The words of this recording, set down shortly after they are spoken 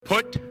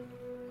Put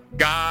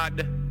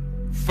God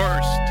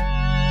first.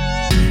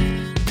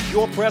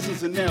 Your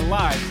presence in their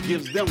lives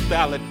gives them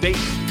validation.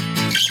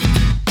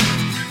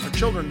 Our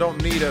children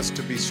don't need us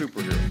to be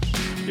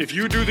superheroes. If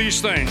you do these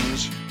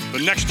things, the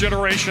next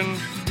generation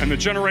and the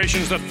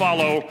generations that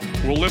follow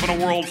will live in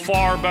a world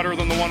far better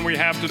than the one we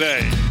have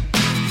today.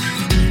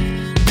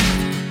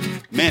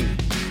 Men,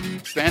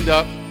 stand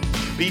up,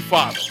 be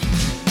fathers.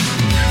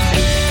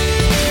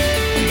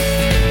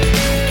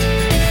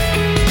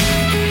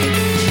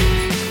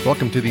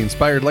 Welcome to the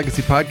Inspired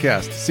Legacy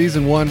Podcast,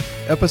 Season 1,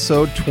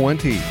 Episode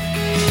 20.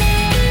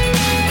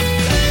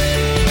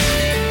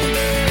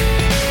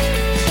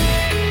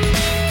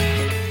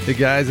 Hey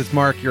guys, it's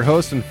Mark, your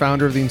host and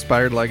founder of the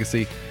Inspired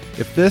Legacy.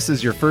 If this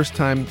is your first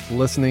time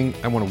listening,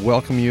 I want to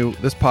welcome you.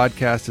 This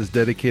podcast is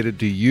dedicated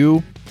to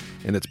you,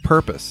 and its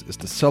purpose is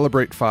to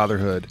celebrate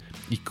fatherhood,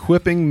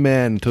 equipping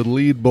men to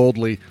lead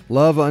boldly,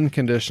 love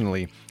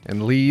unconditionally,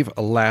 and leave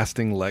a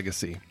lasting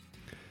legacy.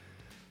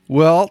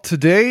 Well,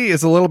 today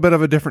is a little bit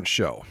of a different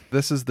show.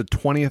 This is the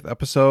 20th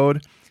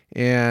episode,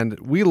 and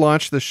we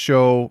launched this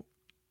show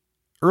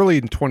early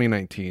in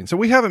 2019. So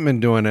we haven't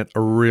been doing it a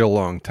real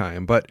long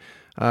time, but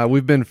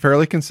we've been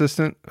fairly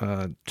consistent,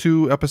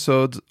 2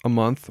 episodes a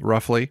month,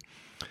 roughly.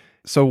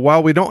 So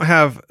while we don't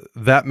have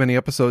that many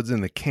episodes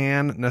in the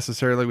can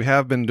necessarily, we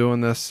have been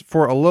doing this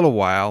for a little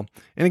while.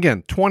 And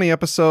again, 20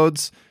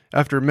 episodes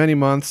after many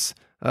months,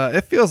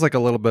 it feels like a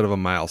little bit of a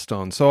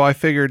milestone. So I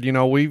figured,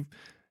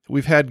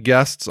 we've had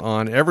guests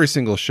on every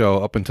single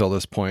show up until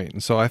this point,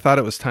 and so I thought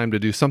it was time to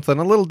do something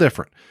a little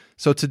different.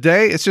 So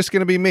today, it's just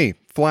going to be me,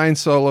 flying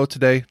solo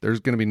today. There's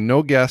going to be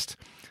no guest.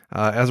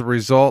 As a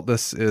result,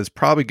 this is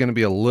probably going to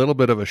be a little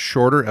bit of a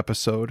shorter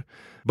episode,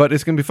 but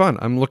it's going to be fun.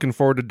 I'm looking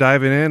forward to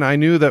diving in. I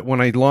knew that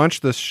when I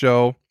launched this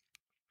show,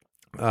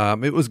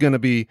 it was going to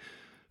be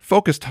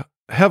focused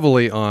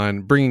heavily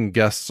on bringing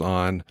guests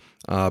on,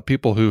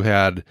 people who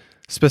had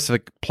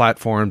specific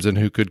platforms and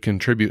who could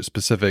contribute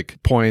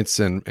specific points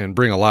and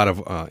bring a lot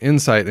of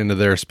insight into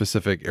their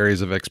specific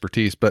areas of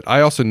expertise. But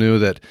I also knew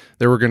that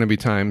there were going to be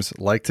times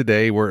like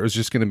today where it was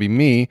just going to be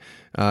me,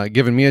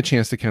 giving me a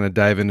chance to kind of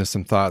dive into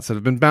some thoughts that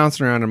have been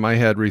bouncing around in my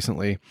head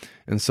recently.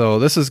 And so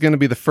this is going to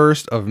be the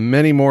first of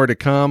many more to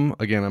come.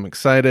 Again, I'm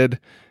excited,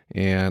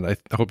 and I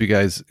hope you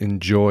guys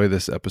enjoy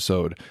this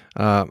episode.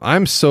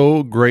 I'm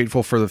so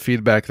grateful for the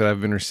feedback that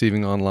I've been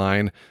receiving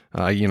online.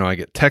 I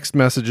get text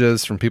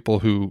messages from people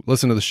who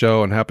listen to the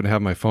show and happen to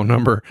have my phone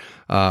number,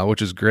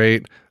 which is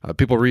great.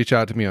 People reach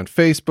out to me on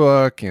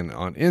Facebook and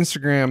on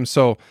Instagram.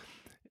 So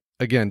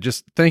again,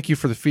 just thank you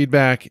for the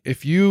feedback.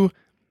 If you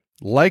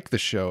like the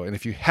show, and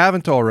if you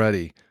haven't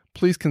already,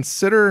 please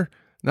consider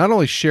not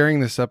only sharing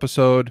this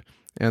episode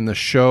and the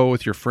show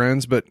with your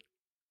friends, but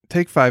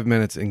take 5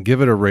 minutes and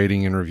give it a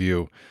rating and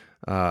review.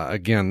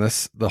 Again,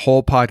 the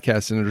whole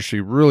podcast industry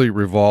really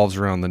revolves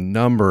around the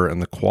number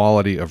and the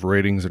quality of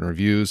ratings and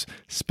reviews,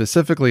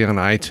 specifically on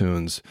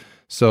iTunes.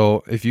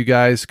 So if you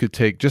guys could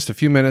take just a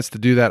few minutes to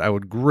do that, I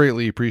would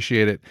greatly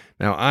appreciate it.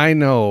 Now, I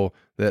know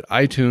that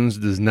iTunes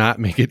does not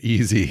make it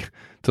easy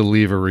to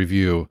leave a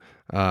review.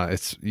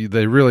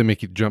 They really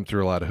make you jump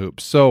through a lot of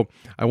hoops. So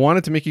I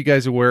wanted to make you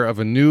guys aware of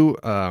a new,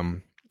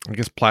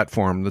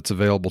 platform that's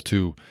available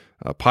to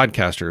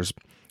podcasters.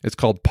 It's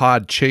called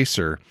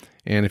Podchaser.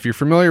 And if you're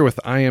familiar with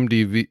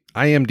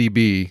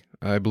IMDb,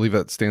 I believe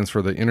that stands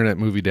for the Internet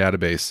Movie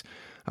Database.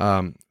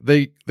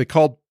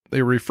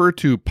 They refer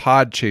to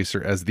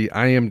Podchaser as the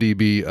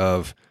IMDb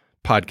of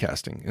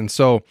podcasting. And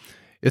so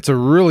it's a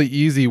really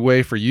easy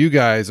way for you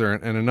guys,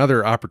 and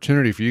another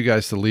opportunity for you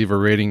guys to leave a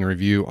rating and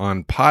review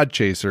on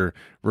Podchaser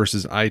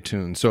versus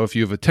iTunes. So if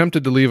you've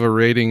attempted to leave a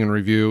rating and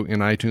review in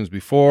iTunes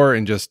before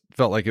and just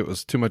felt like it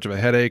was too much of a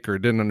headache or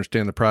didn't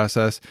understand the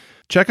process,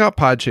 check out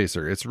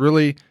Podchaser. It's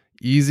really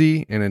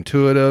easy and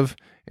intuitive.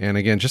 And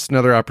again, just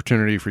another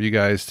opportunity for you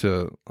guys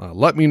to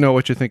let me know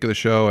what you think of the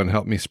show and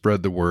help me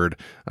spread the word.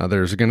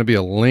 There's going to be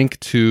a link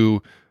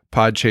to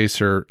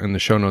Podchaser in the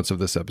show notes of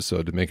this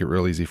episode to make it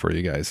real easy for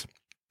you guys.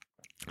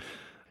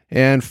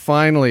 And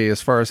finally,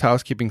 as far as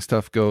housekeeping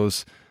stuff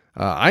goes,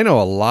 I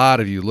know a lot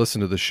of you listen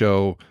to the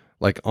show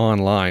like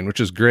online, which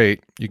is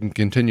great. You can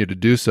continue to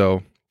do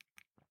so,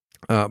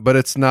 but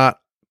it's not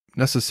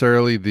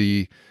necessarily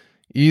the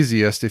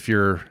easiest if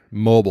you're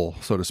mobile,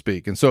 so to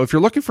speak. And so if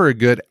you're looking for a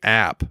good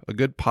app, a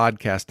good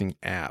podcasting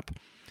app,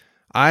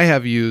 I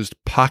have used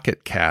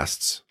Pocket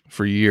Casts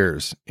for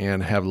years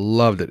and have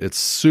loved it. It's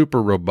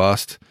super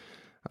robust.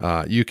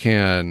 You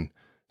can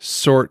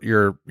sort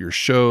your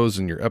shows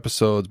and your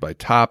episodes by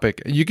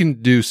topic. You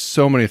can do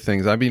so many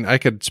things. I mean, I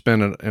could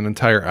spend an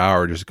entire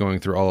hour just going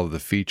through all of the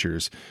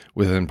features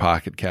within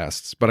Pocket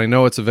Casts, but I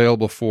know it's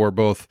available for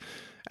both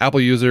Apple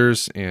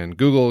users and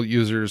Google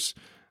users.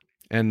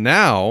 And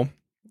now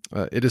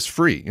it is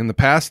free. In the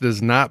past, it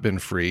has not been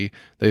free.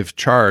 They've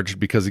charged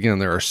because, again,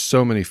 there are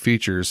so many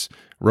features,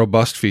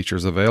 robust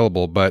features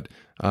available, but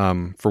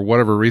for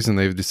whatever reason,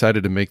 they've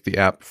decided to make the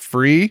app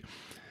free.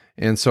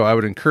 And so I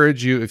would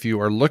encourage you, if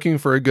you are looking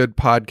for a good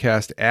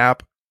podcast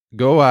app,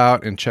 go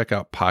out and check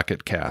out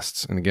Pocket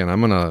Casts. And again,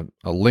 I'm going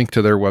to link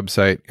to their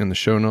website in the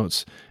show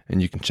notes,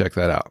 and you can check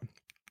that out.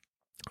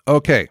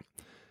 Okay.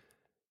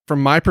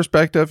 From my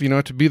perspective,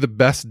 to be the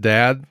best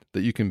dad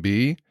that you can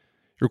be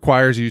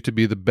requires you to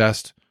be the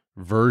best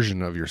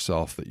version of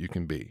yourself that you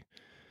can be.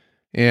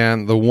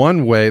 And the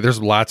one way,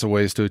 there's lots of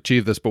ways to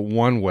achieve this, but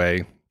one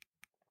way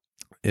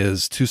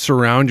is to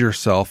surround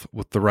yourself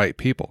with the right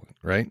people,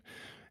 right?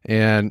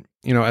 And,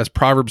 as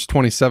Proverbs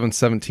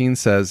 27:17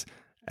 says,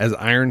 as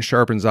iron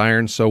sharpens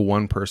iron, so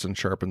one person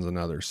sharpens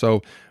another.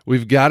 So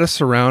we've got to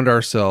surround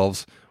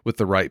ourselves with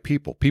the right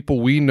people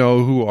we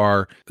know who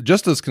are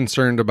just as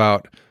concerned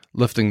about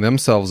lifting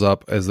themselves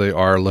up as they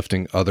are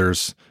lifting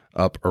others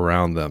up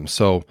around them.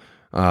 So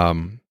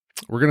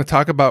we're going to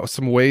talk about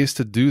some ways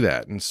to do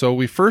that. And so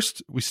we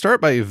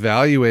start by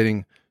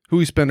evaluating who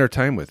we spend our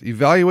time with.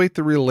 Evaluate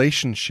the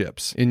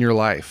relationships in your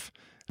life.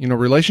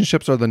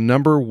 Relationships are the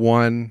number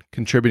one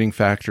contributing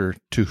factor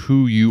to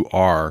who you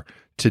are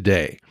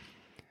today.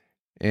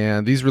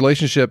 And these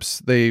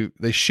relationships, they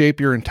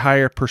shape your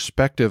entire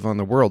perspective on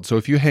the world. So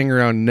if you hang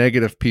around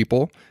negative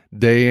people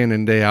day in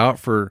and day out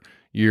for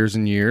years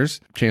and years,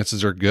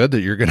 chances are good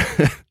that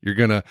you're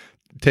gonna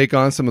take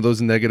on some of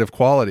those negative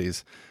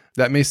qualities.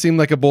 That may seem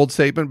like a bold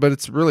statement, but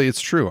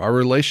it's true. Our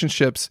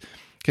relationships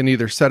can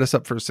either set us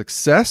up for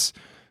success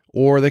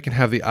or they can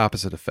have the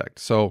opposite effect.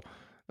 So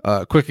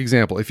quick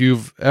example, if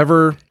you've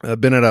ever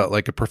been at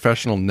a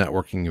professional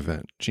networking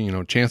event,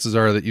 chances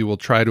are that you will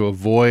try to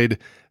avoid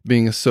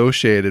being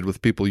associated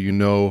with people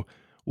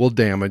will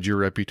damage your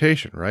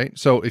reputation, right?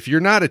 So if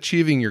you're not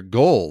achieving your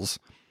goals,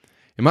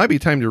 it might be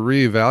time to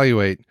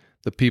reevaluate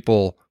the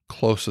people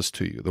closest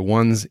to you, the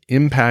ones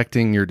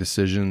impacting your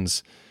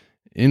decisions,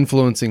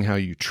 influencing how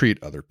you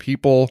treat other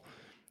people,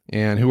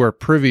 and who are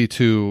privy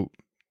to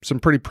some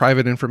pretty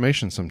private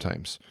information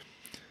sometimes.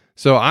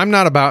 So I'm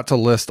not about to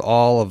list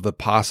all of the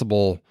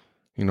possible,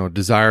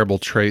 desirable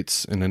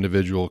traits an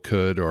individual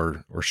could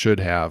or should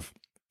have.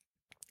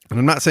 And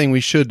I'm not saying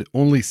we should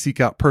only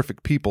seek out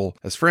perfect people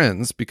as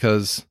friends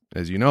because,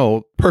 as you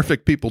know,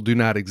 perfect people do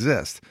not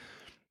exist.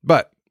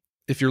 But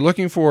if you're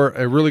looking for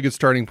a really good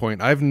starting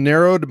point, I've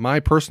narrowed my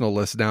personal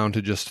list down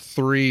to just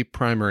 3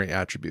 primary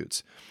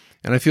attributes.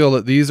 And I feel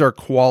that these are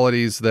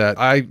qualities that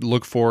I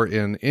look for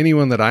in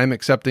anyone that I'm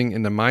accepting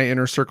into my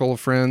inner circle of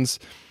friends.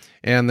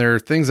 And they're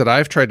things that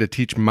I've tried to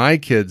teach my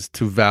kids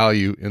to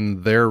value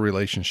in their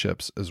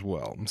relationships as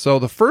well. So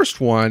the first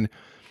one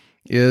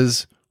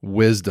is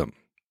wisdom.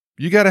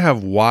 You got to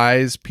have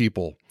wise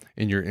people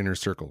in your inner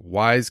circle,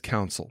 wise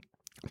counsel.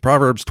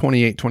 Proverbs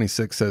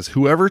 28:26 says,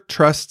 whoever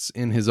trusts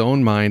in his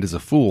own mind is a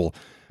fool,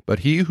 but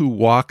he who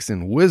walks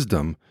in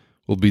wisdom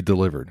will be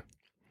delivered.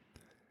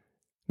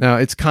 Now,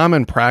 it's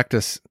common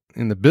practice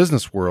in the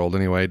business world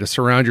anyway to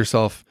surround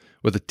yourself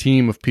with a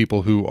team of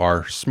people who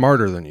are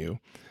smarter than you.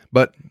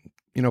 But,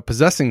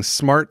 possessing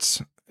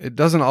smarts, it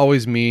doesn't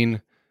always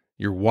mean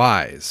you're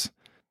wise.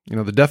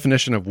 The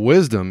definition of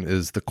wisdom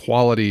is the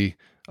quality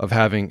of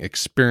having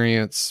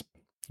experience,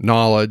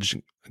 knowledge,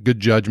 good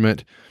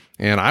judgment,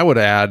 and I would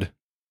add,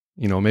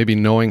 maybe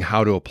knowing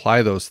how to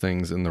apply those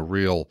things in the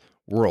real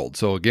world.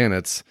 So again,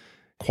 it's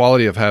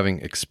quality of having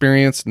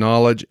experience,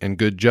 knowledge, and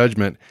good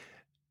judgment,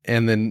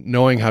 and then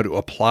knowing how to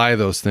apply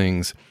those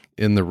things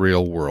in the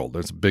real world.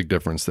 There's a big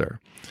difference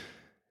there.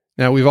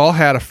 Now, we've all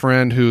had a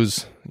friend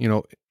who's,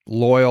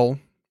 loyal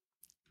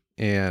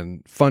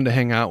and fun to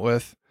hang out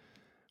with,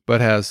 but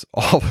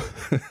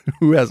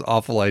who has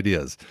awful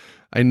ideas.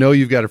 I know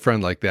you've got a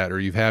friend like that, or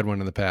you've had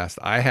one in the past.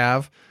 I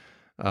have.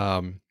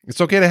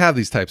 It's okay to have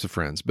these types of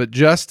friends, but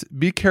just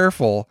be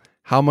careful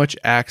how much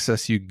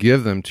access you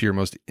give them to your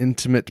most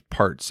intimate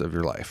parts of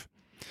your life.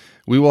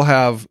 We will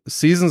have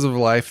seasons of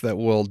life that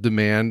will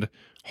demand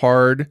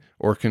hard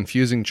or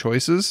confusing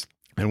choices.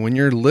 And when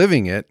you're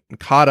living it,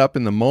 caught up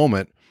in the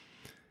moment,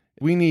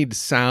 we need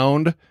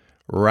sound,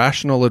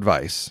 rational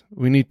advice.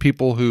 We need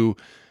people who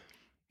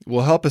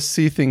will help us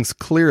see things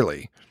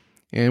clearly.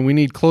 And we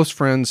need close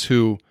friends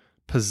who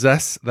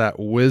possess that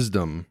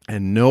wisdom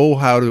and know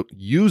how to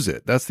use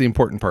it. That's the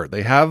important part.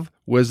 They have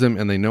wisdom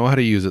and they know how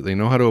to use it. They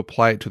know how to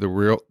apply it to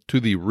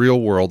the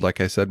real world, like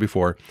I said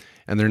before,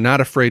 and they're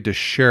not afraid to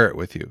share it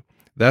with you.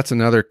 That's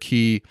another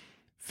key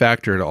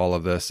factor to all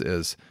of this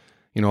is,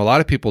 a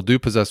lot of people do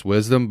possess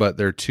wisdom, but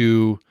they're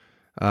too,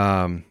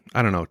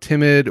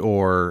 timid,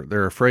 or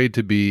they're afraid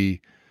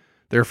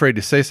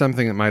to say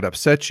something that might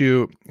upset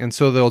you. And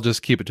so they'll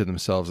just keep it to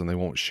themselves and they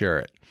won't share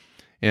it.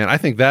 And I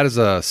think that is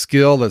a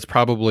skill that's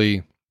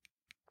probably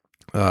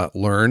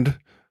learned,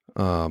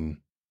 and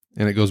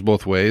it goes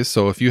both ways.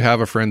 So if you have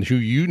a friend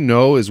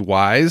who is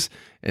wise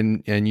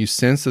and you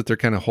sense that they're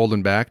kind of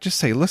holding back, just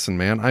say, listen,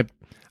 man,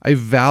 I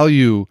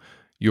value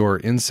your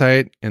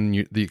insight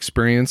and the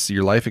experience,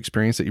 your life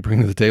experience that you bring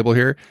to the table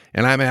here,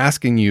 and I'm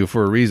asking you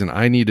for a reason.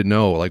 I need to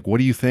know, what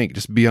do you think?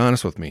 Just be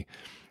honest with me.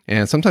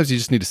 And sometimes you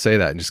just need to say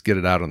that and just get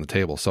it out on the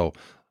table. So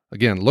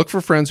again, look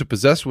for friends who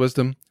possess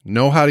wisdom,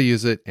 know how to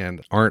use it,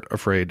 and aren't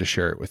afraid to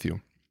share it with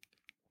you.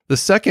 The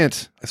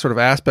second sort of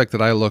aspect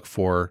that I look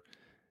for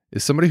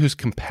is somebody who's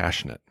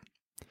compassionate.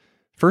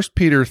 1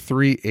 Peter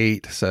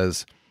 3:8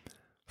 says,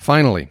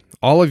 "Finally,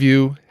 all of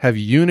you have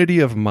unity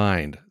of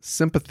mind,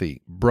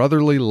 sympathy,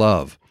 brotherly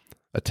love,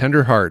 a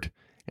tender heart,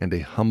 and a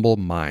humble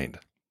mind."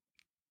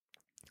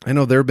 I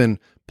know there have been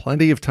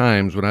plenty of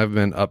times when I've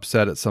been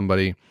upset at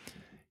somebody,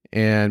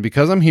 and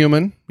because I'm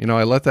human,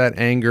 I let that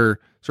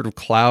anger sort of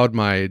cloud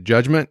my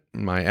judgment,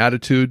 my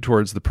attitude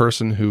towards the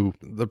person who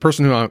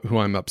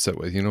I'm upset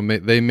with.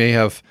 They may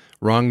have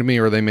wronged me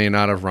or they may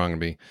not have wronged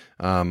me.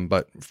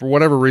 But for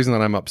whatever reason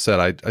that I'm upset,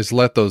 I just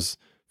let those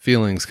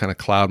feelings kind of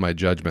cloud my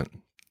judgment.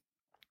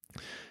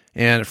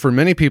 And for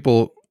many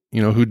people,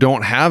 who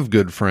don't have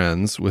good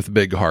friends with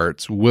big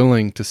hearts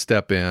willing to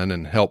step in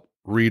and help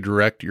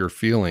redirect your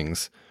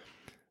feelings,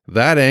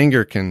 that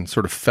anger can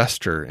sort of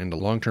fester into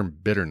long-term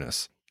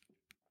bitterness.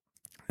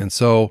 And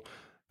so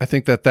I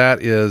think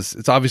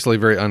it's obviously a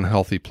very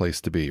unhealthy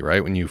place to be,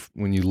 right? When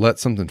you let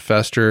something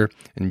fester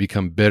and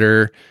become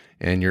bitter,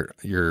 and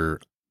you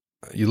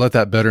let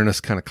that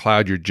bitterness kind of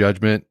cloud your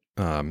judgment,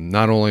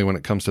 not only when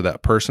it comes to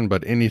that person,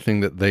 but anything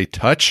that they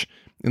touch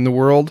in the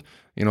world,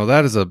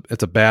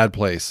 it's a bad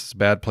place. It's a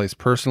bad place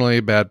personally,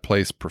 bad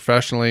place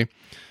professionally.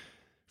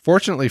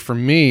 Fortunately for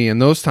me, in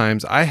those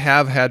times, I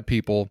have had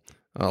people,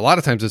 a lot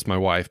of times it's my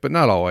wife, but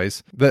not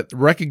always, that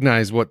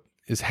recognize what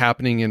is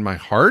happening in my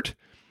heart.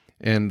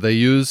 And they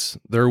use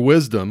their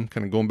wisdom,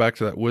 kind of going back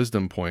to that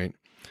wisdom point,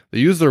 they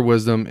use their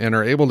wisdom and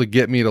are able to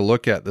get me to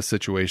look at the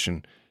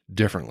situation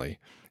differently.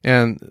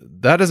 And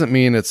that doesn't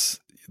mean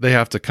they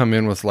have to come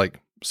in with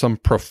like some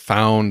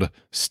profound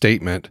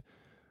statement.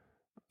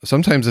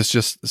 Sometimes it's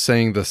just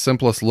saying the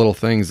simplest little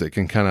things that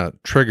can kind of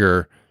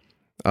trigger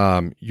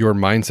your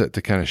mindset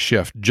to kind of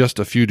shift just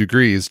a few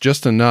degrees,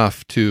 just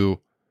enough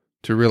to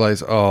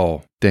realize,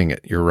 oh, dang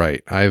it, you're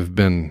right. I've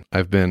been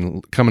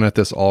coming at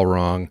this all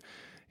wrong.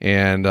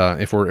 And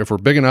if we're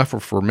big enough, or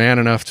if we're man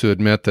enough to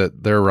admit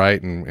that they're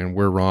right and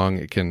we're wrong,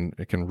 it can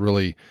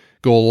really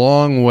go a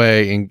long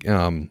way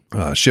in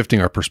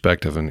shifting our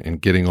perspective and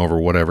getting over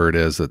whatever it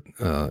is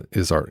that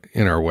is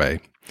in our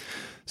way.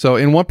 So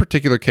in one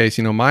particular case,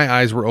 my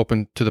eyes were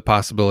open to the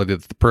possibility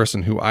that the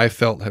person who I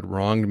felt had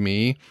wronged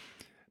me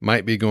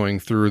might be going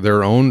through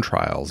their own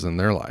trials in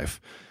their life.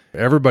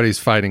 Everybody's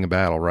fighting a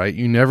battle, right?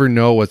 You never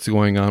know what's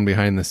going on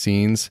behind the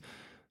scenes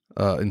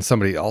in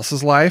somebody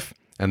else's life.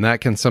 And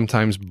that can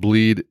sometimes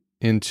bleed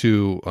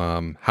into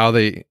how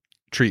they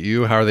treat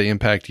you, how they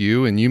impact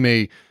you, and you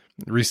may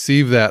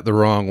receive that the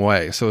wrong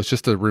way. So it's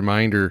just a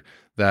reminder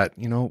that,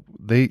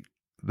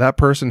 that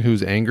person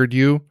who's angered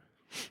you,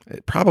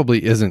 it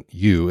probably isn't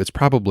you. It's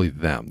probably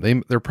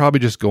them. They're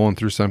probably just going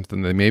through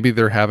something. Maybe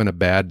they're having a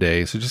bad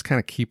day. So just kind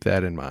of keep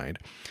that in mind.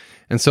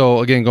 And so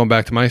again, going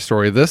back to my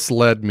story, this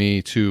led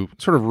me to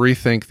sort of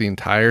rethink the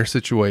entire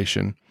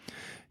situation.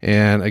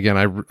 And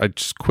again, I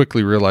just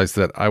quickly realized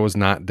that I was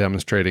not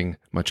demonstrating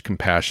much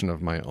compassion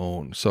of my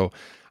own. So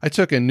I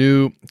took a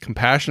new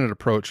compassionate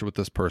approach with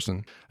this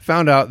person,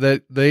 found out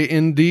that they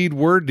indeed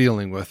were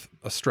dealing with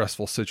a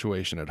stressful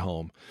situation at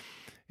home.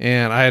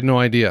 And I had no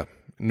idea,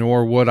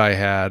 nor would I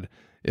had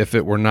if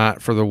it were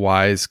not for the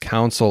wise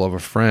counsel of a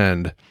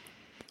friend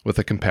with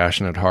a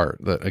compassionate heart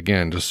that,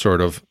 again, just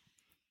sort of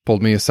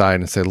pulled me aside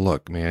and said,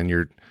 look,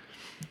 man,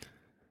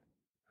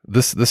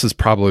 This is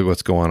probably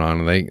what's going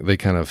on. And they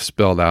kind of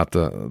spelled out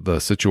the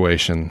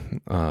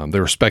situation. They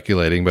were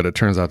speculating, but it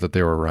turns out that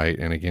they were right.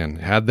 And again,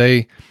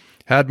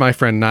 had my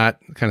friend not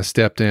kind of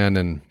stepped in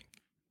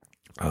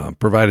and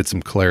provided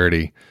some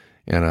clarity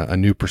and a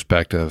new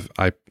perspective,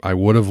 I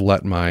would have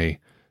let my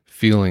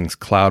feelings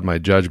cloud my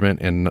judgment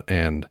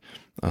and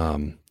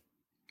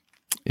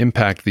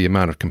impact the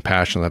amount of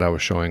compassion that I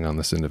was showing on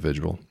this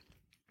individual.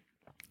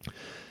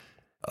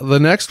 The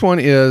next one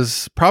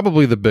is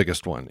probably the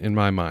biggest one in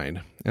my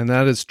mind, and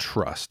that is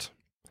trust.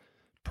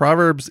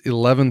 Proverbs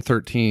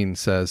 11:13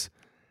 says,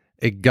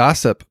 "A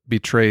gossip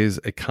betrays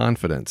a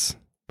confidence,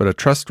 but a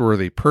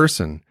trustworthy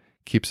person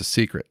keeps a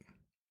secret."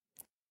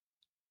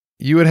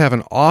 You would have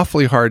an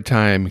awfully hard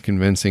time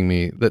convincing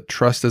me that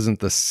trust isn't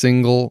the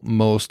single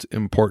most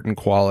important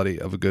quality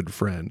of a good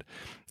friend.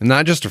 And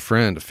not just a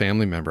friend, a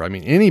family member. I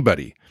mean,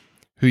 anybody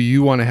who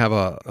you want to have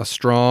a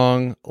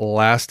strong,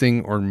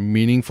 lasting, or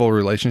meaningful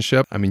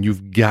relationship, I mean,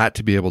 you've got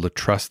to be able to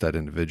trust that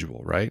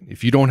individual, right?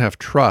 If you don't have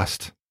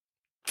trust,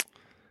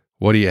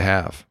 what do you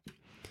have?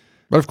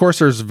 But of course,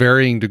 there's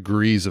varying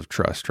degrees of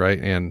trust, right?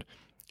 And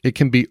it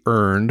can be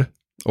earned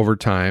over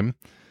time.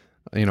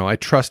 I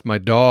trust my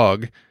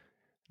dog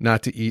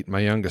not to eat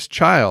my youngest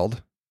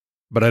child,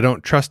 but I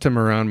don't trust him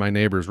around my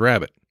neighbor's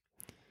rabbit.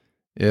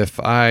 If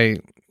I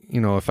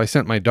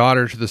sent my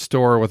daughter to the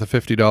store with a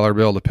 $50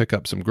 bill to pick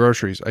up some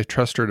groceries, I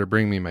trust her to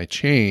bring me my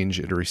change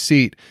and a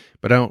receipt,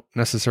 but I don't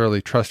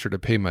necessarily trust her to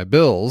pay my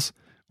bills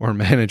or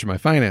manage my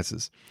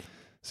finances.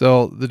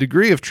 So the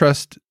degree of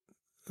trust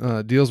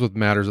deals with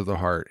matters of the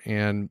heart,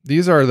 and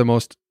these are the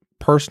most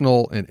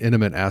personal and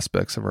intimate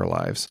aspects of our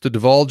lives. To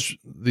divulge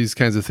these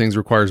kinds of things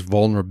requires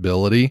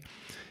vulnerability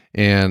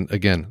and,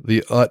 again,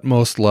 the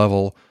utmost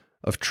level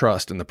of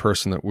trust in the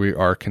person that we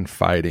are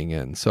confiding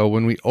in. So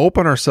when we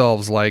open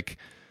ourselves like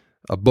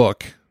a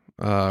book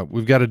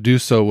we've got to do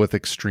so with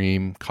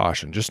extreme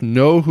caution. Just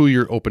know who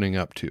you're opening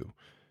up to.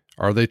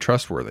 Are they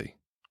trustworthy?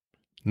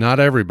 Not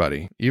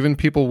everybody, even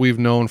people we've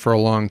known for a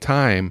long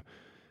time,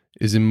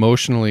 is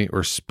emotionally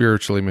or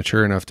spiritually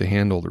mature enough to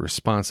handle the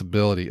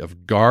responsibility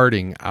of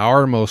guarding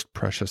our most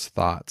precious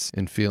thoughts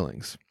and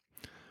feelings.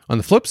 On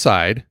the flip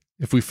side,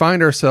 if we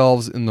find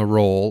ourselves in the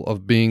role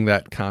of being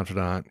that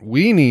confidant,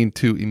 we need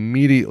to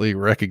immediately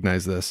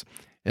recognize this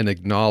and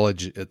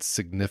acknowledge its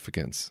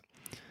significance.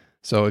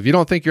 So if you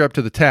don't think you're up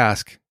to the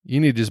task, you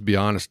need to just be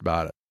honest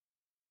about it.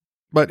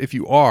 But if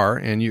you are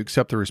and you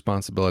accept the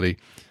responsibility,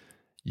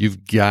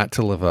 you've got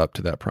to live up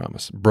to that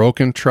promise.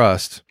 Broken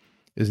trust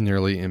is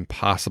nearly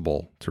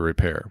impossible to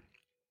repair.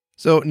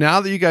 So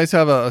now that you guys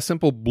have a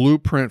simple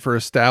blueprint for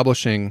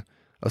establishing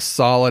a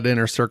solid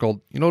inner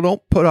circle,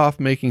 don't put off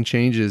making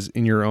changes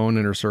in your own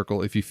inner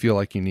circle if you feel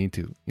like you need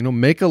to.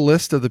 Make a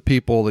list of the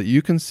people that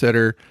you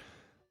consider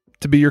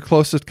to be your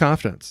closest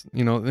confidants,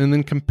 and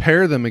then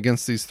compare them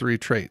against these 3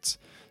 traits.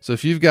 So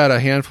if you've got a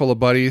handful of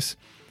buddies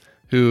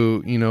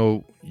who,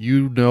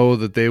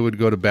 that they would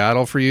go to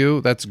battle for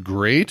you, that's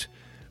great.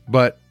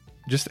 But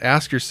just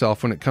ask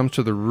yourself, when it comes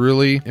to the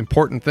really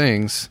important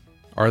things,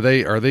 are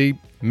they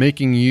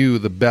making you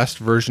the best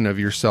version of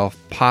yourself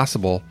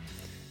possible?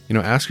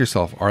 Ask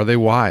yourself, are they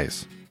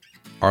wise?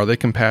 Are they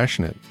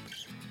compassionate?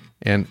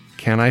 And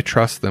can I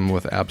trust them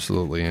with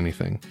absolutely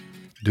anything?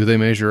 Do they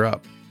measure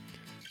up?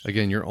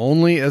 Again, you're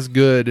only as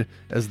good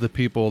as the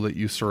people that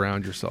you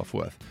surround yourself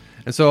with.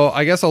 And so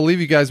I guess I'll leave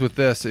you guys with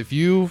this. If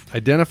you've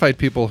identified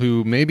people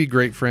who may be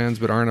great friends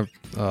but aren't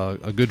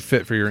a good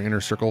fit for your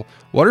inner circle,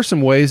 what are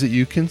some ways that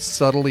you can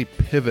subtly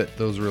pivot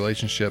those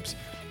relationships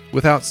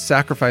without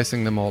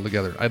sacrificing them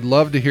altogether? I'd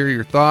love to hear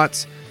your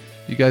thoughts.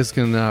 You guys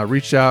can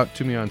reach out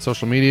to me on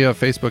social media,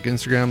 Facebook,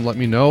 Instagram. Let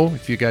me know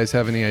if you guys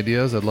have any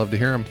ideas. I'd love to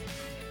hear them.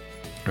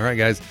 All right,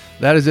 guys,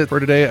 that is it for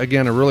today.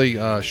 Again, a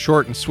really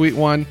short and sweet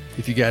one.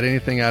 If you got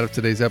anything out of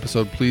today's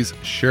episode, please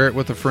share it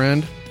with a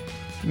friend.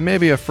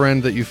 Maybe a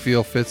friend that you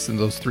feel fits in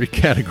those 3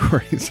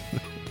 categories.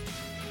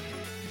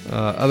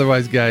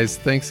 Otherwise, guys,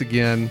 thanks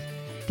again.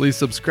 Please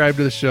subscribe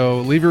to the show,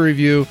 leave a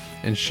review,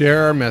 and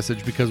share our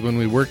message, because when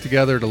we work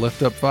together to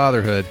lift up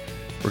fatherhood,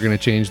 we're going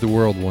to change the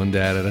world one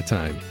dad at a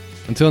time.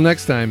 Until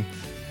next time,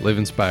 live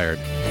inspired.